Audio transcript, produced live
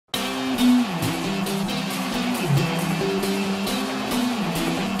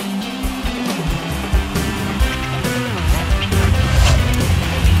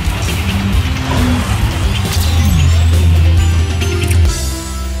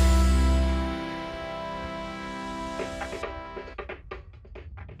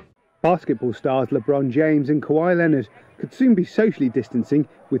Basketball stars LeBron James and Kawhi Leonard could soon be socially distancing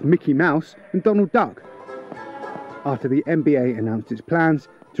with Mickey Mouse and Donald Duck, after the NBA announced its plans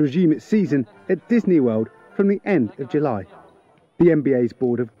to resume its season at Disney World from the end of July. The NBA's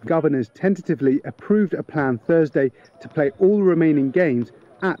Board of Governors tentatively approved a plan Thursday to play all remaining games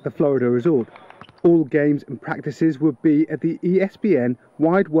at the Florida resort. All games and practices would be at the ESPN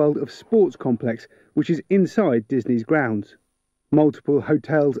Wide World of Sports complex, which is inside Disney's grounds. Multiple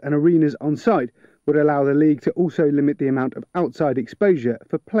hotels and arenas on site would allow the league to also limit the amount of outside exposure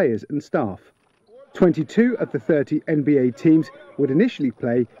for players and staff. 22 of the 30 NBA teams would initially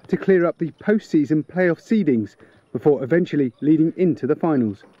play to clear up the postseason playoff seedings before eventually leading into the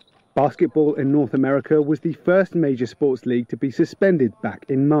finals. Basketball in North America was the first major sports league to be suspended back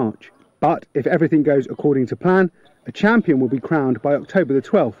in March. But if everything goes according to plan, a champion will be crowned by October the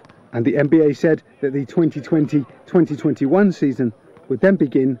 12th, and the NBA said that the 2020-2021 season would then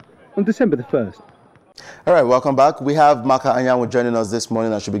begin on December the 1st. All right, welcome back. We have Maka Anyanwu joining us this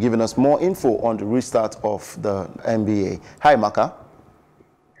morning and she'll be giving us more info on the restart of the NBA. Hi, Maka.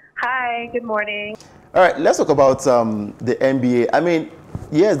 Hi, good morning. All right, let's talk about the NBA. I mean,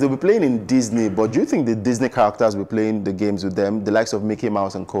 yes, they'll be playing in Disney, but do you think the Disney characters will be playing the games with them, the likes of Mickey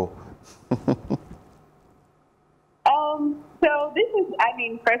Mouse and co? So this is, I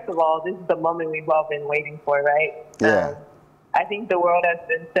mean, first of all, this is the moment we've all been waiting for, right? Yeah. I think the world has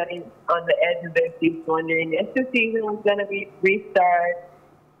been sitting on the edge of their seats wondering if the season was going to be restart,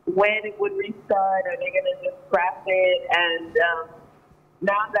 when it would restart, are they going to just scrap it? And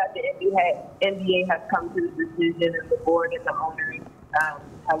now that the NBA has come to the decision and the board and the owners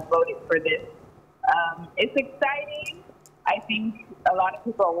have voted for this, it's exciting. I think a lot of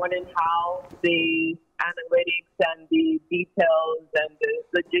people are wondering how the analytics and the details and the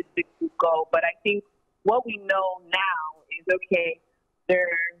logistics will go. But I think what we know now is, okay, they're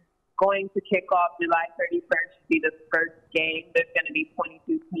going to kick off July 31st to be the first game. There's going to be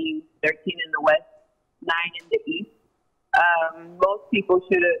 22 teams, 13 in the West, 9 in the East. Most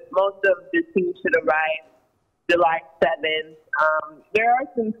of the teams should arrive July 7th. There are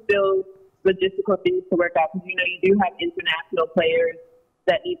some still logistical things to work out because, you know, you do have international players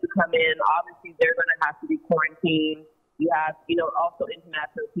that need to come in. Obviously, they're going to have to be quarantined. You have, you know, also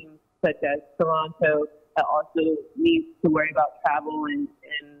international teams such as Toronto that also needs to worry about travel and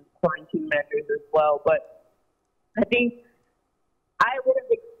quarantine measures as well. But I think I would have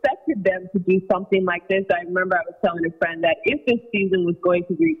expected them to do something like this. I remember I was telling a friend that if this season was going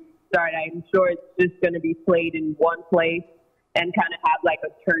to restart, I'm sure it's just going to be played in one place and kind of have like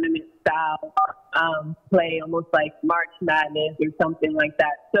a tournament style play, almost like March Madness or something like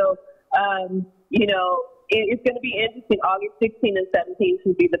that. So, you know, it's going to be interesting. August 16 and 17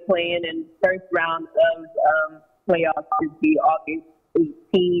 should be the play-in, and first round of playoffs should be August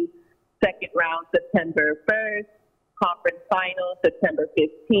 18, second round September 1st, conference finals September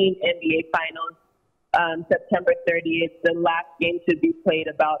 15th, NBA finals September 30th. The last game should be played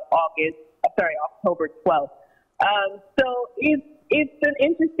about October 12th. So it's an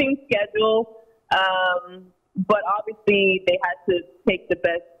interesting schedule, but obviously they had to take the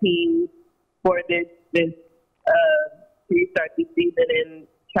best teams for this restart this season and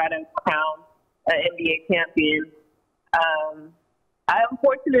try to crown an NBA champion.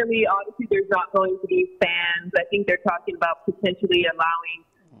 Unfortunately, obviously, there's not going to be fans. I think they're talking about potentially allowing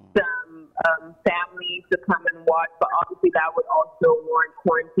some families to come and watch, but obviously that would also warrant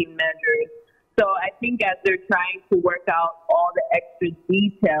quarantine measures. So I think as they're trying to work out all the extra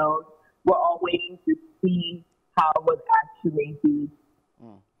details, we're all waiting to see how it would actually be.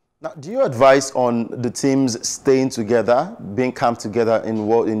 Now, do you advise on the teams staying together, being camped together in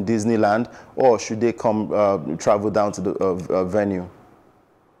Disneyland, or should they travel down to the venue?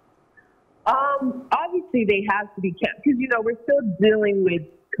 Obviously, they have to be kept because, you know, we're still dealing with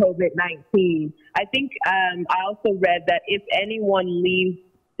COVID-19. I think I also read that if anyone leaves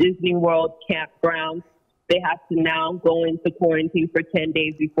Disney World campgrounds, they have to now go into quarantine for 10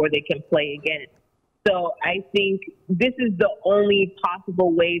 days before they can play again. So I think this is the only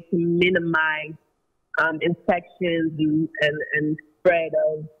possible way to minimize infections and spread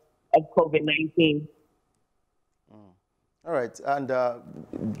of COVID-19. All right. And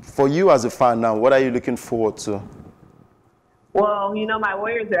for you as a fan now, what are you looking forward to? Well, you know, my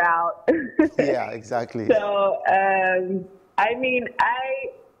Warriors are out. Yeah, exactly. So, I mean,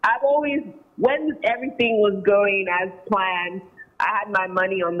 I've always, when everything was going as planned, I had my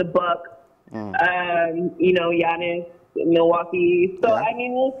money on the Bucks. You know, Giannis, Milwaukee. So, yeah. I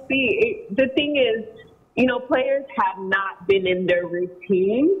mean, we'll see. The thing is, you know, players have not been in their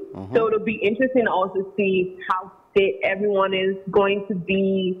routine. So it'll be interesting to also see how fit everyone is going to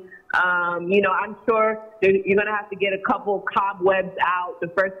be, You know, I'm sure you're going to have to get a couple cobwebs out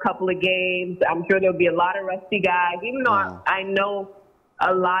the first couple of games. I'm sure there'll be a lot of rusty guys, even though I know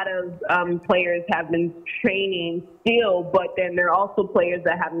a lot of players have been training still, but then there are also players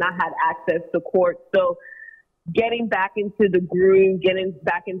that have not had access to court. So getting back into the groove, getting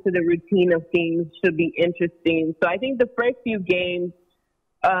back into the routine of things should be interesting. So I think the first few games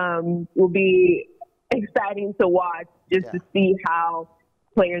will be exciting to watch just to see how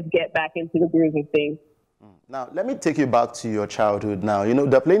players get back into the groove of things. Now, let me take you back to your childhood now. You know,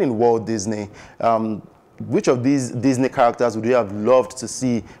 they're playing in Walt Disney. Which of these Disney characters would you have loved to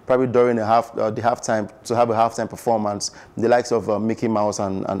see probably during the halftime, to have a halftime performance, the likes of Mickey Mouse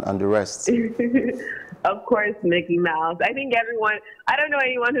and the rest? Of course, Mickey Mouse. I think everyone, I don't know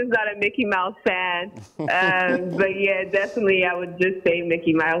anyone who's not a Mickey Mouse fan, but yeah, definitely I would just say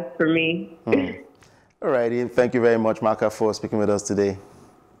Mickey Mouse for me. All righty. Thank you very much, Maka, for speaking with us today.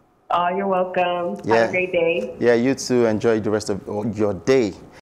 Oh, you're welcome. Yeah. Have a great day. Yeah, you too. Enjoy the rest of your day.